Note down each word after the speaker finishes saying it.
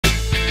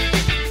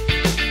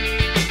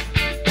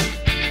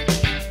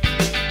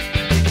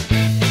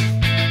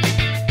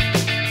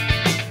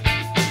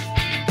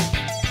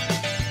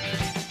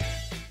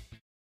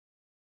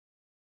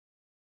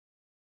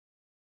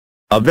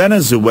A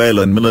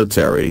Venezuelan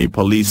military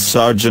police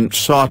sergeant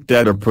shot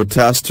dead a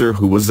protester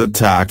who was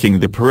attacking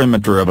the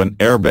perimeter of an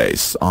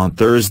airbase on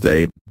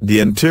Thursday, the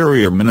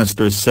Interior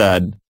Minister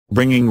said,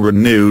 bringing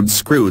renewed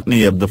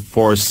scrutiny of the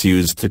force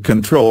used to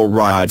control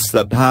riots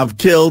that have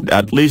killed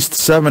at least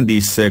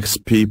 76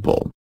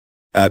 people.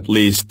 At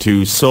least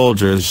 2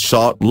 soldiers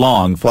shot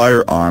long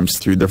firearms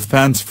through the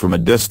fence from a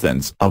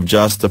distance of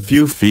just a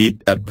few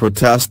feet at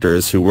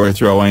protesters who were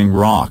throwing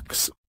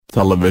rocks,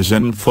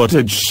 television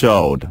footage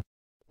showed.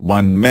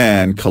 One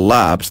man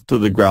collapsed to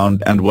the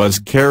ground and was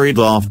carried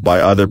off by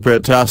other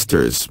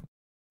protesters.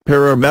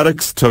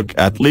 Paramedics took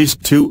at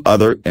least 2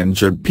 other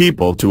injured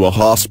people to a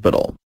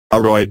hospital, a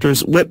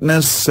Reuters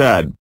witness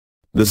said.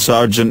 The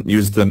sergeant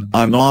used an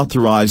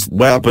unauthorized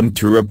weapon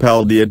to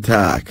repel the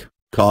attack,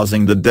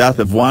 causing the death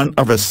of one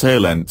of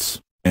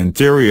assailants,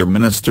 Interior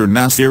Minister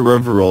Nasir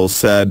Overhaul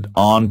said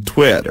on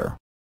Twitter.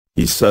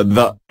 He said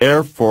the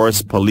Air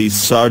Force police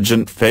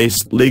sergeant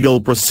faced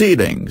legal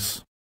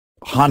proceedings.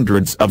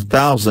 Hundreds of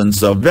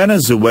thousands of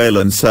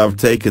Venezuelans have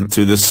taken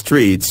to the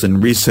streets in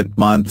recent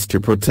months to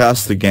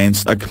protest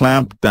against a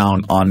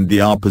clampdown on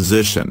the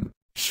opposition,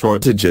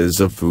 shortages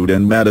of food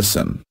and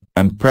medicine,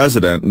 and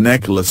President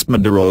Nicolas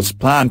Maduro's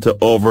plan to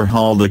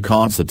overhaul the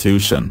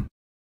constitution.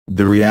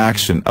 The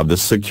reaction of the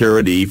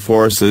security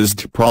forces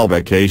to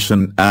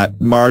provocation at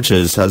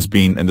marches has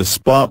been in the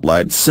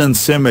spotlight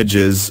since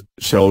images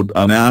showed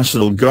a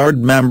National Guard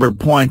member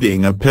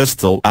pointing a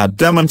pistol at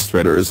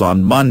demonstrators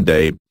on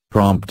Monday,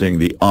 prompting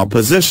the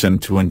opposition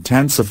to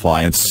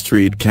intensify its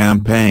street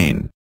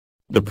campaign.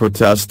 The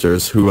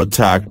protesters who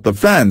attacked the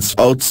fence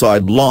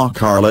outside La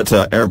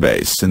Carleta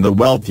Airbase in the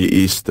wealthy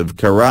east of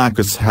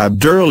Caracas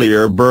had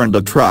earlier burned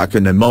a truck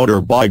and a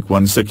motorbike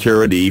when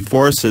security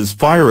forces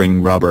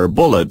firing rubber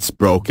bullets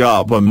broke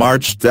up a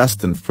march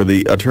destined for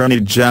the Attorney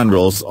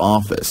General's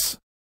office.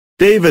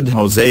 David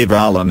Jose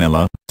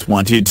Valenilla,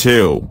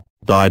 22,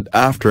 died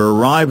after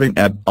arriving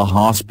at a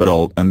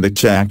hospital in the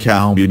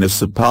Chacao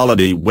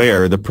municipality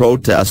where the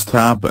protest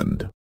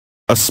happened.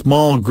 A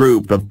small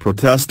group of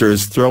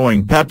protesters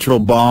throwing petrol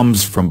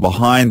bombs from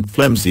behind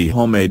flimsy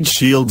homemade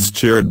shields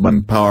cheered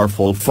when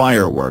powerful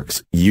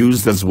fireworks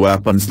used as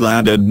weapons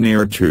landed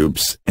near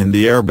troops in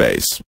the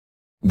airbase.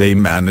 They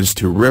managed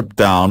to rip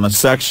down a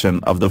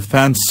section of the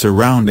fence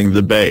surrounding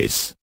the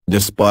base,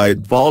 despite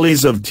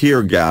volleys of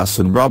tear gas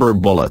and rubber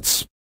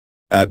bullets.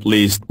 At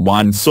least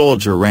one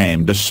soldier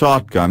aimed a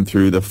shotgun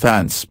through the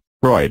fence,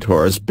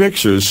 Reuters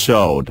pictures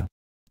showed.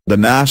 The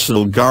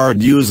National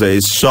Guard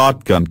uses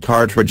shotgun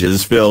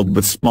cartridges filled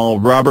with small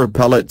rubber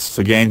pellets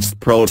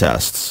against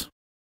protests.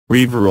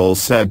 Overhaul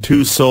said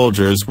 2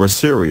 soldiers were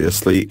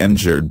seriously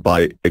injured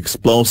by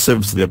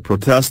explosives the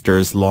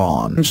protesters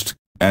launched,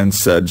 and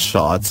said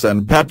shots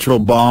and petrol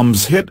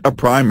bombs hit a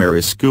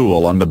primary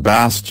school on the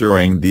base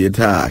during the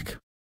attack.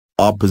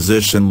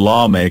 Opposition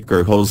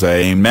lawmaker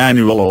José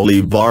Manuel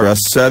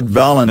Olivares said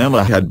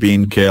Valenilla had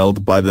been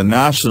killed by the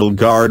National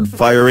Guard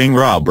firing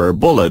rubber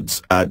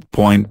bullets at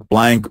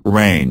point-blank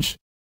range.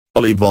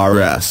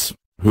 Olivares,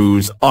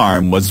 whose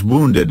arm was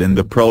wounded in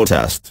the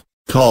protest,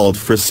 called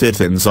for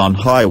sit-ins on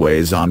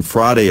highways on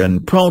Friday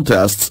and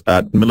protests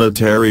at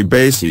military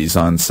bases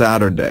on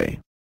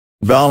Saturday.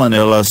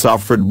 Valenilla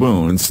suffered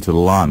wounds to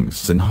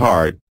lungs and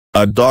heart,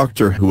 a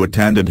doctor who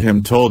attended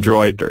him told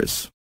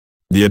Reuters.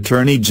 The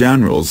Attorney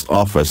General's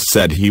office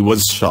said he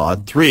was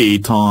shot 3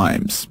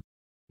 times.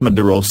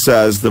 Maduro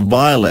says the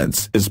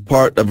violence is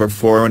part of a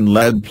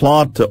foreign-led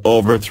plot to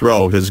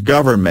overthrow his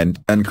government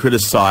and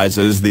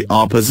criticizes the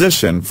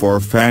opposition for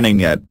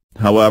fanning it.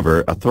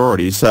 However,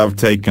 authorities have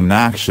taken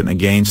action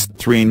against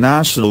 3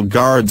 National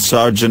Guard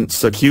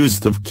sergeants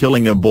accused of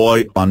killing a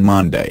boy on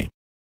Monday.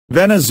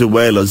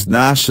 Venezuela's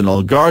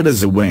National Guard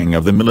is a wing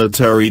of the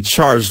military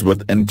charged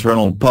with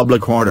internal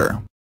public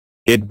order.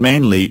 It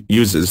mainly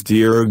uses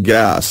tear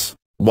gas,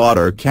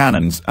 water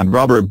cannons and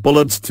rubber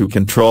bullets to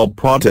control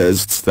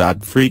protests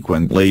that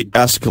frequently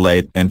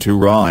escalate into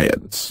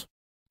riots.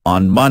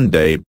 On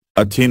Monday,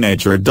 a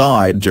teenager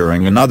died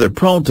during another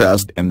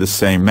protest in the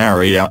same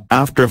area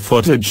after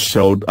footage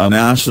showed a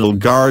National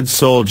Guard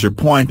soldier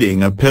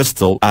pointing a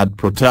pistol at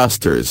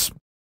protesters.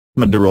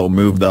 Maduro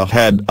moved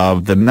ahead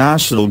of the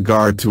National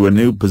Guard to a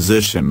new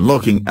position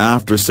looking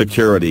after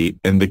security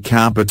in the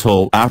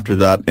capital after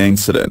that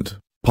incident,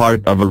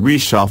 part of a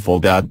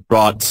reshuffle that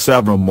brought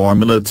several more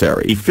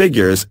military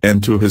figures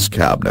into his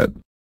cabinet.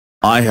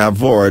 I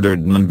have ordered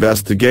an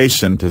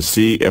investigation to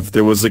see if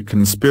there was a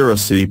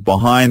conspiracy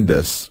behind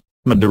this,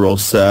 Maduro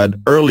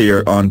said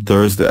earlier on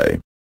Thursday.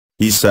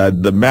 He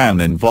said the man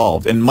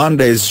involved in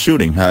Monday's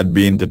shooting had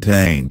been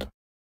detained.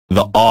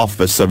 The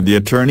Office of the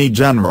Attorney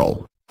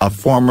General, a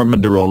former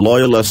Maduro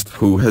loyalist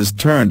who has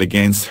turned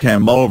against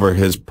him over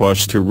his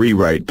push to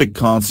rewrite the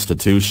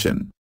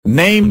Constitution,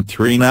 named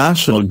 3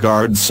 National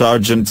Guard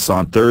sergeants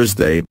on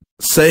Thursday,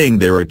 saying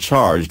they were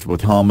charged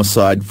with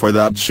homicide for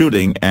that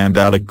shooting and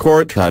that a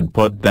court had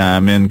put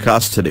them in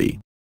custody.